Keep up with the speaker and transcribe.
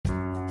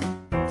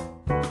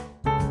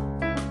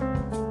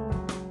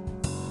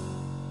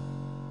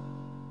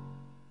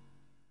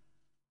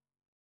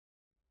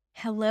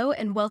Hello,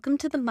 and welcome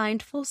to the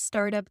Mindful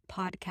Startup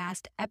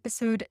Podcast,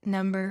 episode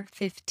number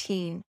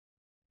 15.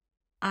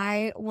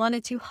 I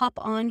wanted to hop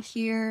on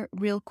here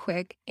real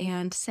quick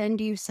and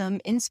send you some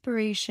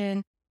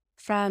inspiration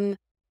from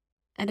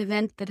an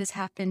event that has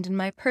happened in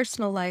my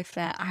personal life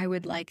that I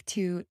would like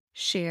to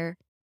share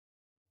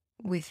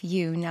with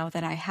you now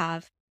that I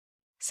have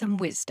some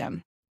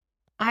wisdom.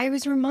 I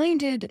was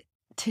reminded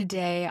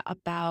today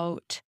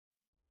about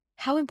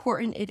how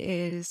important it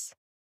is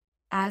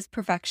as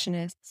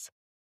perfectionists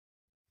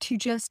to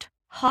just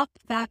hop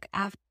back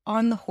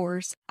on the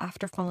horse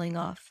after falling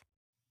off.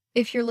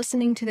 If you're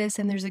listening to this,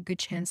 and there's a good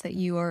chance that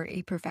you are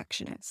a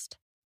perfectionist,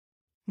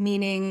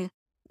 meaning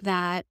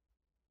that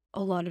a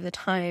lot of the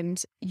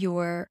times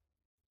your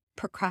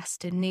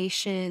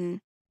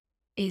procrastination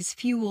is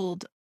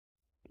fueled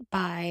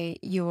by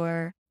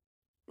your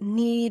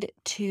need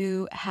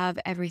to have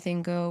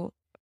everything go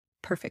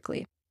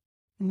perfectly.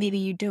 Maybe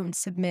you don't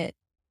submit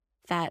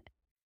that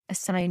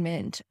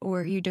assignment,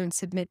 or you don't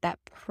submit that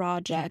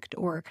project,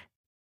 or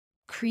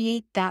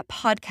create that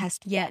podcast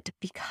yet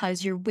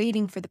because you're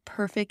waiting for the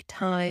perfect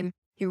time.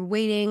 You're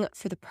waiting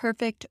for the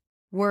perfect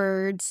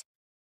words,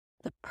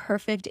 the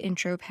perfect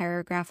intro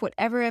paragraph,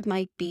 whatever it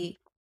might be.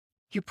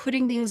 You're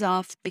putting things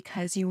off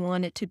because you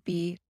want it to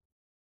be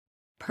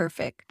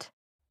perfect.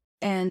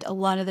 And a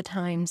lot of the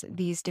times,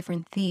 these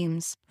different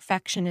themes,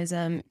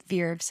 perfectionism,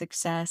 fear of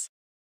success,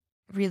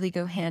 really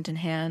go hand in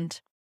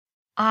hand.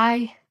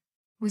 I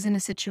was in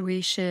a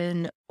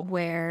situation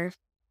where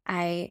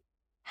I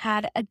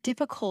had a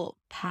difficult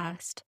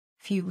past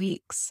few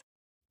weeks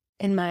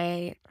in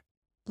my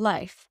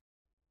life.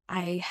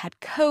 I had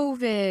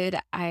COVID.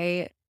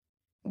 I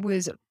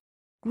was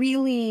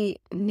really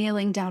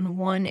nailing down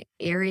one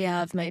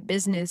area of my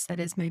business, that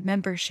is my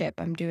membership.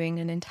 I'm doing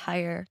an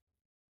entire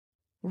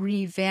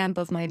revamp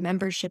of my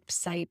membership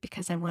site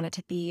because I want it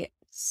to be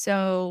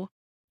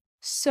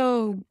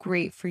so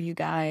great for you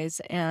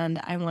guys, and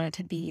I want it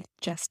to be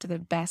just the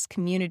best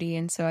community.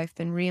 And so I've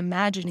been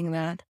reimagining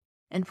that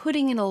and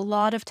putting in a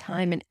lot of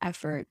time and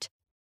effort,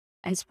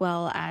 as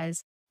well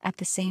as at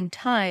the same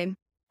time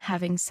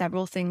having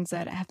several things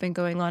that have been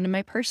going on in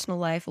my personal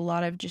life, a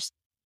lot of just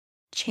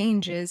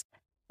changes,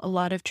 a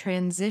lot of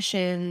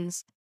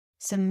transitions,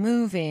 some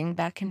moving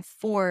back and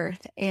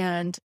forth,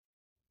 and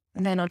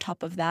then on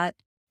top of that,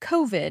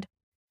 COVID.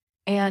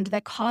 And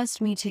that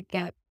caused me to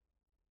get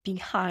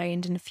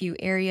behind in a few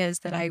areas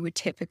that I would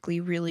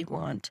typically really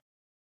want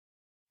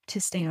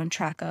to stay on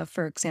track of.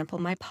 For example,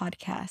 my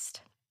podcast.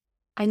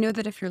 I know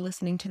that if you're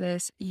listening to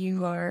this,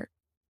 you are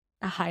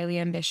a highly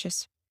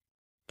ambitious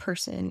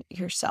person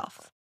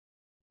yourself.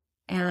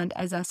 And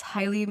as us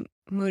highly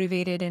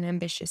motivated and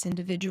ambitious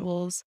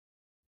individuals,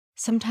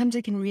 sometimes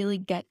it can really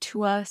get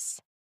to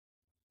us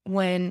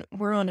when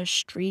we're on a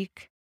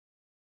streak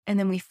and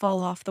then we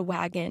fall off the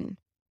wagon.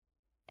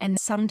 And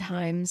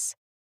sometimes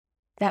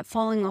that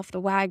falling off the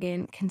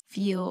wagon can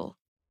feel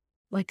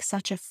like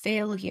such a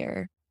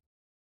failure.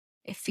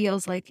 It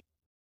feels like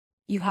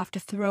you have to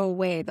throw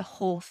away the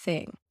whole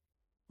thing,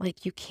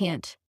 like you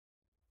can't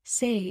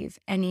save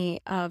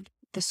any of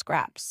the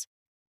scraps.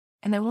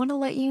 And I want to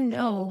let you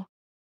know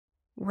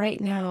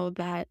right now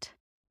that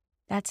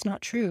that's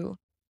not true.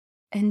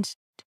 And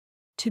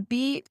to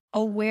be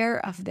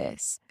aware of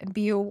this and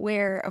be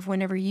aware of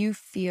whenever you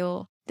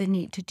feel the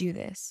need to do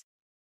this.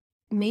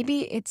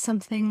 Maybe it's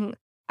something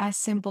as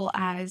simple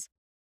as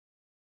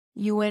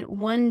you went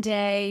one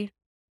day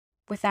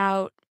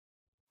without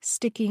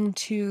sticking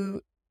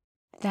to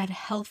that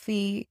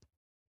healthy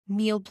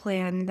meal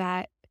plan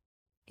that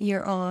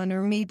you're on,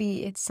 or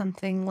maybe it's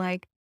something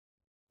like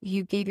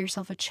you gave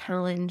yourself a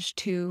challenge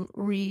to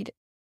read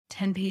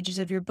 10 pages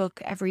of your book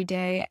every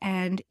day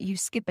and you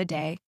skip a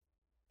day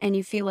and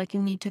you feel like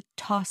you need to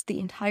toss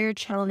the entire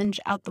challenge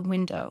out the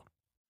window.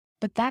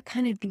 But that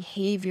kind of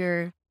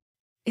behavior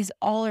is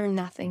all or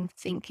nothing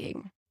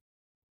thinking.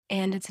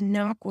 And it's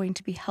not going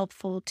to be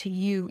helpful to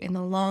you in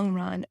the long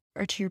run,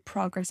 or to your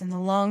progress in the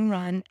long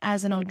run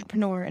as an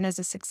entrepreneur and as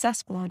a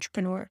successful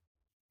entrepreneur.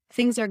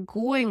 Things are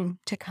going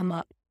to come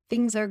up.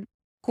 Things are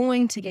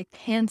going to get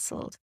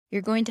canceled.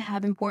 You're going to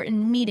have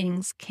important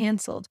meetings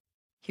canceled.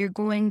 You're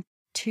going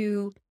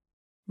to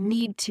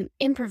need to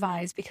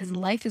improvise because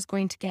life is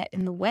going to get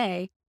in the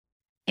way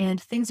and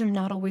things are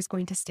not always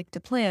going to stick to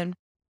plan.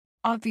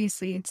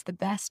 Obviously, it's the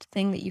best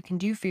thing that you can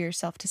do for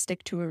yourself to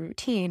stick to a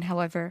routine.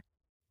 However,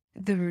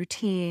 the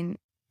routine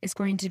is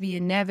going to be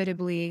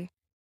inevitably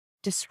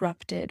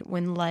disrupted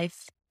when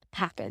life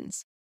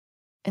happens.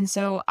 And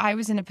so I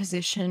was in a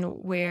position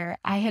where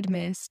I had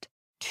missed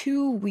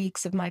 2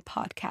 weeks of my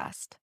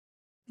podcast.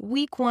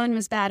 Week 1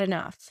 was bad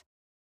enough,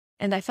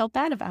 and I felt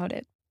bad about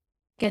it.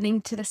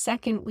 Getting to the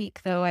second week,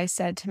 though, I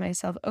said to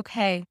myself,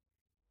 okay,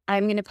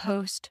 I'm going to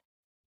post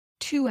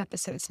 2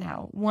 episodes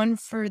now, one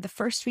for the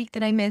first week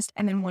that I missed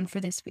and then one for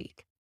this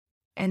week.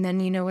 And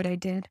then you know what I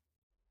did?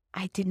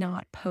 I did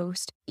not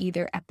post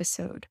either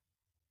episode.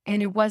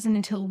 And it wasn't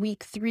until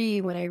week 3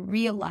 when I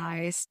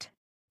realized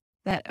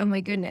that, oh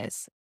my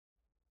goodness,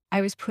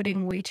 I was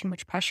putting way too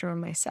much pressure on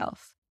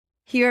myself.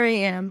 here I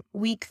am,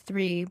 week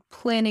 3,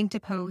 planning to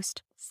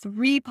post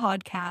 3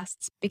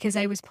 podcasts because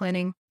I was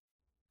planning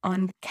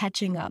on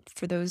catching up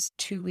for those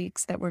 2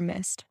 weeks that were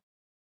missed.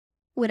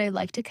 Would I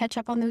like to catch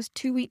up on those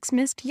 2 weeks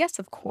missed? Yes,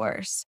 of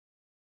course.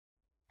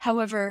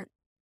 However,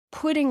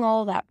 putting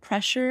all that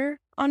pressure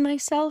on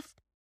myself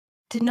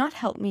did not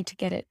help me to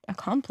get it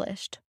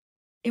accomplished.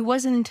 It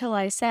wasn't until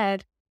I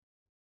said,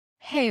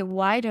 hey,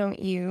 why don't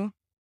you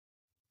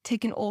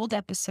take an old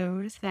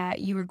episode that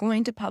you were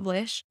going to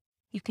publish?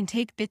 You can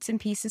take bits and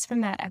pieces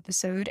from that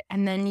episode,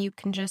 and then you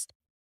can just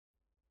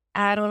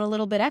add on a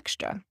little bit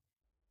extra.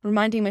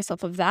 Reminding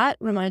myself of that,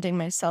 reminding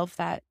myself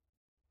that,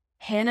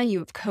 Hannah, you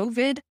have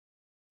COVID.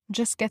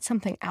 Just get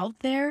something out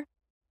there.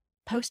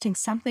 Posting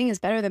something is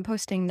better than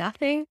posting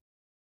nothing.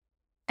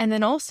 And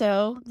then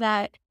also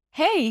that,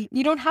 hey,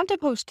 you don't have to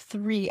post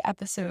 3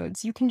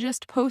 episodes. You can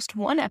just post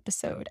 1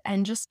 episode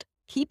and just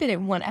keep it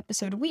in 1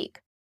 episode a week.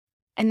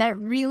 And that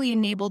really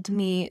enabled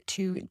me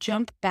to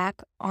jump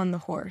back on the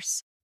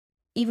horse.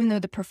 Even though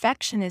the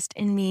perfectionist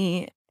in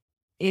me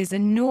is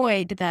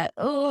annoyed that,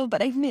 oh,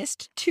 but I've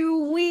missed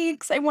 2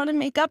 weeks. I want to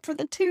make up for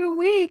the 2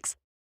 weeks.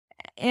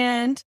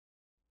 And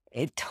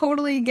it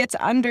totally gets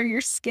under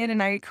your skin.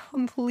 And I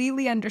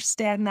completely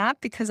understand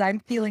that because I'm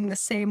feeling the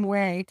same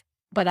way.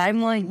 But I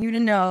want you to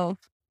know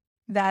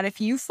that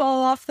if you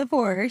fall off the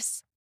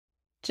horse,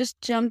 just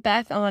jump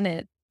back on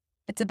it.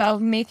 It's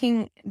about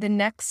making the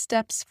next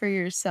steps for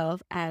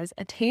yourself as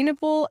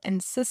attainable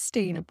and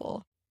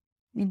sustainable.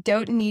 You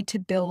don't need to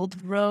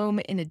build Rome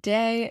in a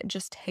day.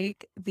 Just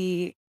take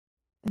the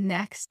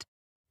next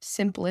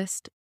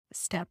simplest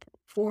step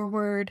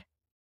forward.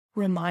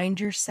 Remind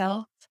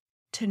yourself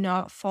to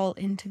not fall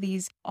into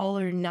these all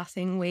or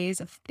nothing ways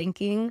of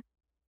thinking,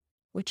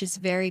 which is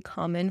very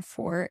common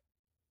for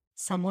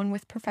someone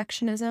with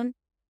perfectionism.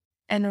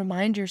 And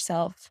remind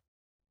yourself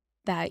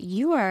that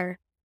you are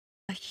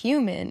a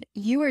human.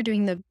 You are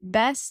doing the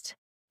best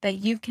that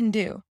you can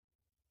do.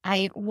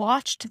 I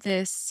watched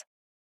this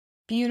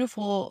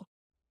beautiful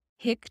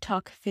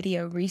TikTok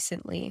video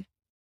recently,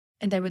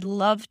 and I would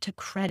love to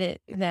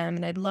credit them,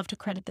 and I'd love to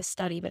credit the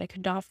study, but I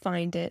could not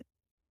find it.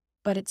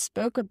 But it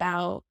spoke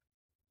about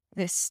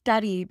this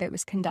study that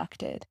was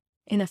conducted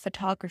in a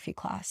photography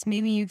class.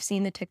 Maybe you've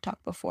seen the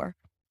TikTok before,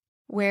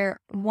 where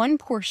one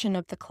portion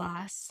of the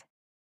class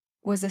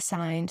was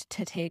assigned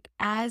to take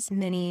as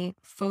many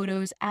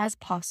photos as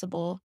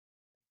possible,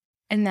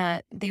 and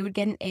that they would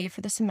get an A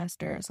for the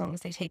semester as long as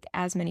they take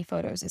as many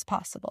photos as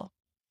possible.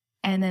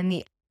 And then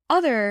the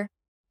other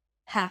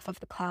half of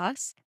the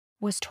class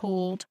was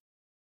told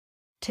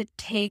to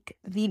take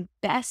the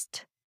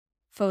best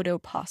photo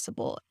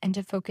possible and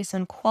to focus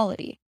on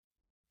quality.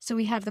 So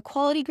we have the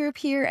quality group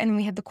here and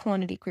we have the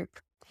quantity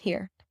group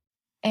here.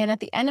 And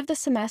at the end of the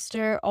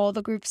semester, all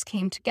the groups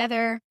came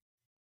together.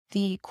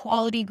 The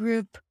quality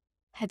group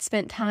had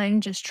spent time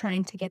just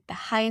trying to get the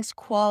highest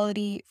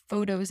quality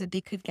photos that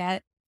they could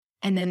get.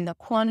 And then the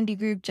quantity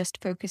group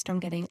just focused on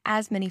getting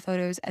as many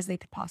photos as they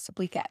could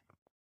possibly get.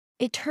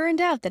 It turned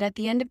out that at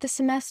the end of the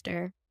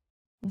semester,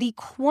 the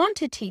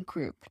quantity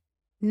group,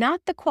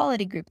 not the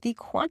quality group, the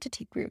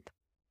quantity group,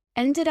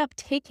 ended up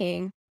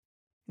taking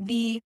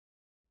the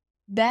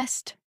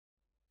best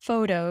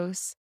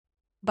photos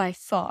by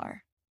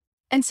far.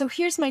 And so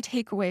here's my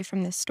takeaway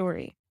from this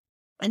story.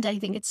 And I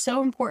think it's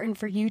so important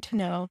for you to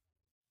know,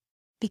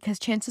 because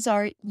chances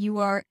are you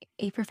are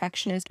a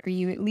perfectionist, or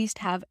you at least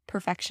have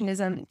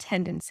perfectionism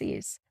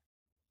tendencies,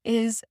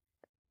 is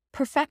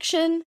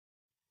perfection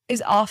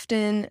is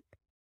often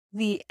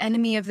the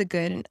enemy of the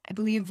good. And I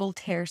believe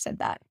Voltaire said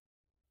that.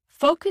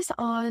 Focus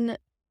on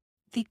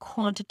the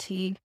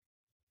quantity.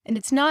 And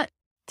it's not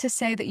to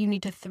say that you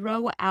need to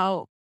throw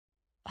out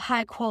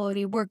high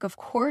quality work. Of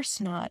course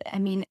not. I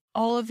mean,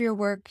 all of your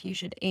work you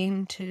should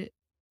aim to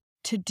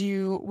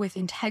do with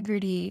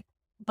integrity.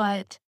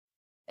 But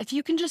if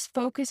you can just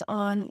focus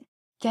on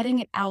getting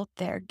it out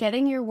there,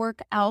 getting your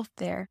work out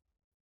there,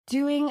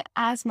 doing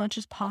as much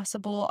as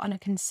possible on a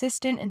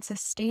consistent and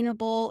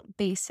sustainable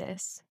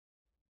basis,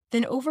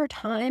 then over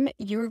time,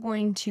 you're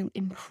going to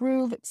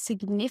improve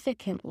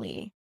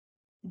significantly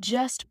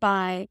just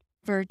by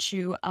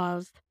virtue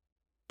of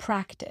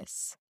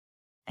practice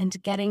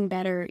and getting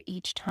better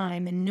each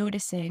time and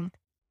noticing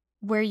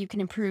where you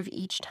can improve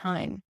each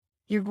time.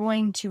 You're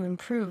going to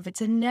improve. It's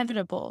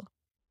inevitable.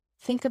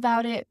 Think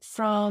about it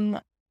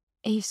from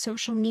a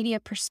social media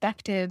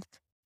perspective.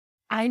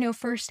 I know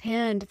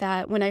firsthand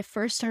that when I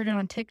first started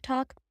on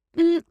TikTok,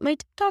 my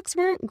TikToks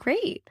weren't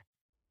great.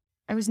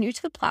 I was new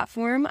to the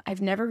platform.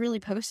 I've never really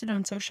posted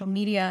on social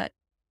media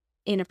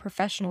in a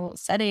professional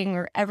setting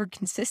or ever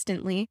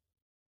consistently.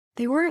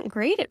 They weren't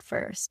great at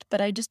first, but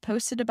I just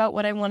posted about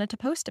what I wanted to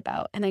post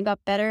about. And I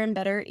got better and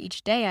better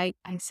each day.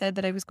 I said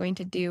that I was going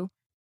to do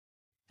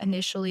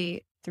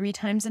initially 3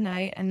 times a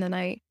night, and then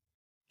I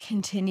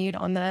continued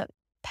on that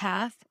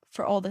path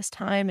for all this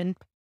time, and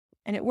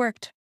it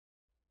worked.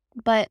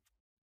 But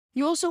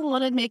you also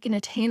want to make an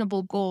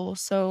attainable goal.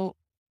 So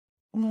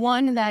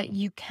one that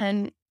you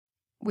can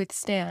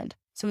withstand.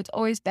 So it's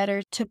always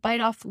better to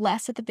bite off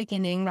less at the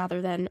beginning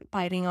rather than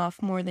biting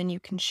off more than you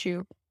can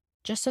chew,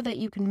 just so that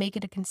you can make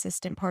it a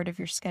consistent part of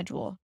your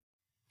schedule.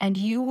 And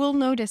you will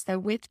notice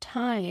that with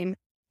time,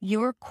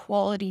 your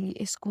quality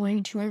is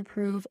going to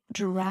improve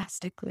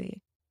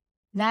drastically.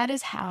 That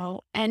is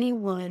how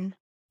anyone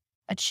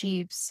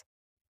achieves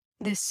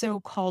this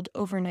so-called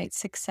overnight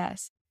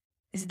success,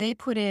 is they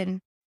put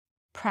in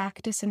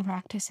practice and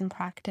practice and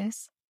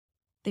practice.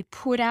 They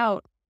put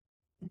out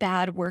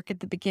bad work at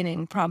the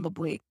beginning,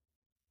 probably.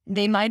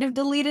 They might have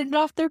deleted it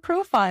off their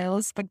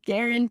profiles, but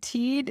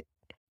guaranteed,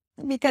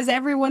 because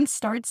everyone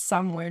starts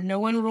somewhere. No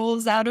one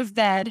rolls out of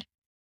bed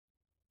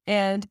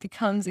and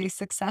becomes a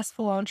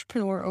successful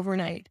entrepreneur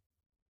overnight.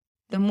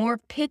 The more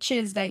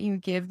pitches that you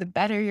give, the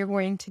better you're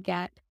going to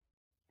get.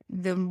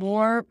 The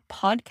more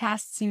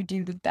podcasts you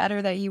do, the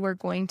better that you are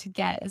going to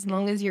get, as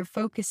long as you're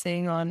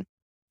focusing on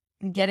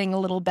getting a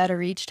little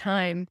better each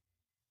time.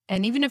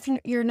 And even if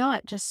you're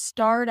not, just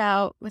start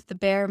out with the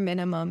bare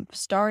minimum.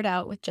 Start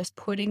out with just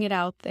putting it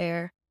out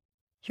there.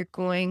 You're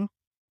going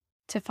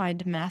to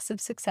find massive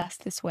success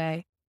this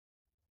way.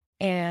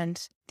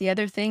 And the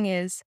other thing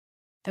is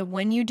that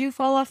when you do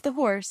fall off the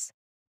horse,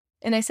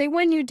 and I say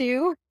when you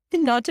do,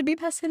 not to be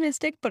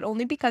pessimistic, but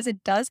only because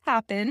it does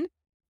happen,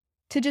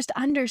 to just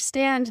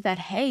understand that,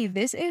 hey,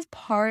 this is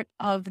part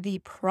of the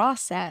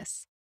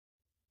process.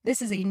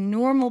 This is a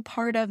normal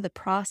part of the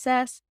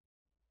process.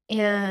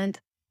 And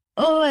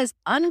as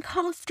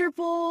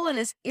uncomfortable and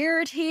as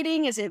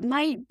irritating as it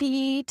might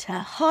be to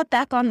hop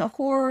back on the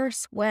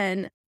horse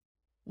when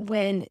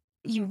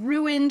you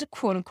ruined,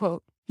 quote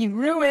unquote, you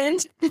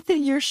ruined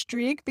your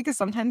streak, because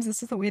sometimes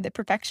this is the way that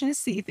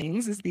perfectionists see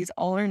things, is these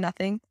all or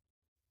nothing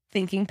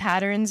thinking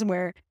patterns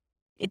where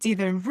it's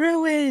either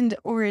ruined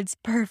or it's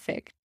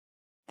perfect.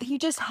 You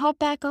just hop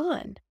back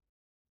on.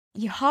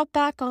 You hop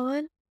back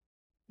on.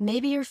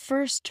 Maybe your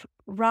first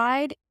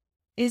ride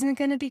isn't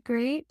going to be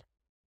great.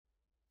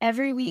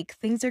 Every week,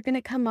 things are going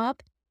to come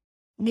up.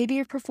 Maybe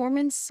your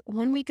performance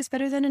one week is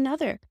better than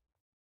another.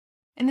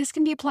 And this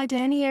can be applied to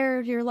any area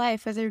of your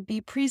life, whether it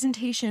be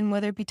presentation,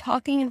 whether it be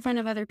talking in front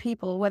of other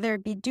people, whether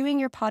it be doing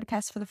your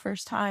podcast for the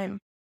first time,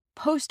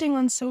 posting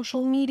on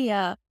social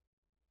media.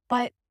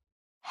 But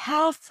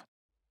half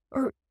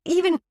or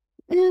even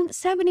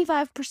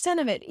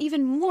 75% of it,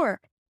 even more,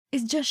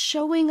 is just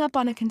showing up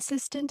on a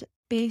consistent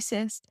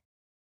basis.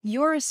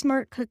 You're a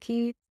smart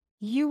cookie.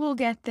 You will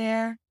get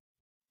there.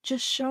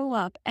 Just show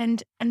up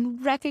and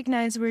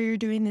recognize where you're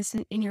doing this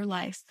in your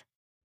life.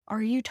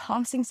 Are you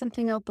tossing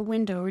something out the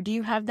window, or do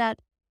you have that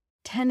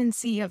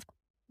tendency of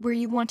where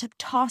you want to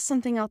toss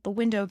something out the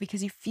window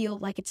because you feel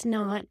like it's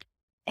not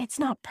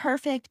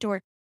perfect,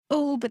 or,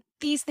 but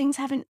these things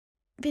haven't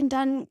been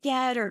done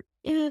yet, or,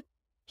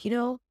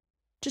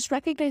 just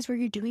recognize where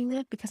you're doing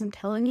that, because I'm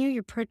telling you,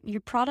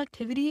 your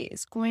productivity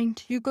is going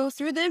to go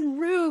through the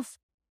roof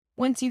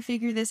once you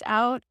figure this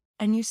out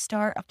and you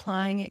start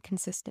applying it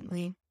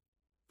consistently.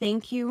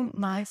 Thank you,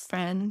 my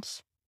friend,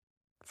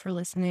 for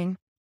listening.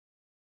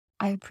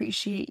 I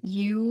appreciate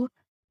you.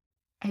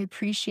 I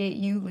appreciate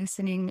you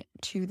listening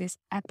to this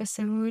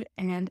episode,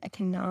 and I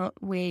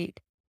cannot wait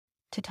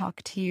to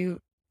talk to you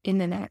in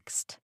the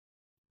next.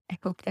 I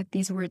hope that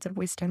these words of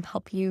wisdom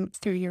help you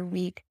through your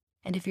week.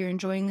 And if you're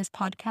enjoying this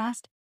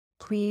podcast,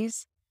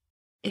 please,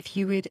 if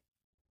you would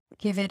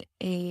give it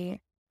a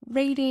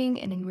rating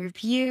and a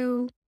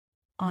review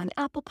on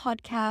Apple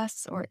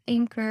Podcasts or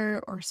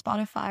Anchor or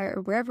Spotify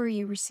or wherever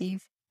you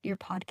receive your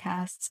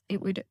podcasts,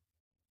 it would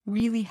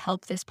really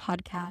help this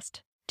podcast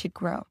to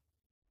grow.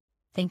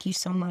 Thank you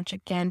so much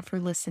again for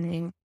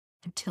listening.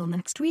 Until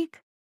next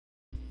week.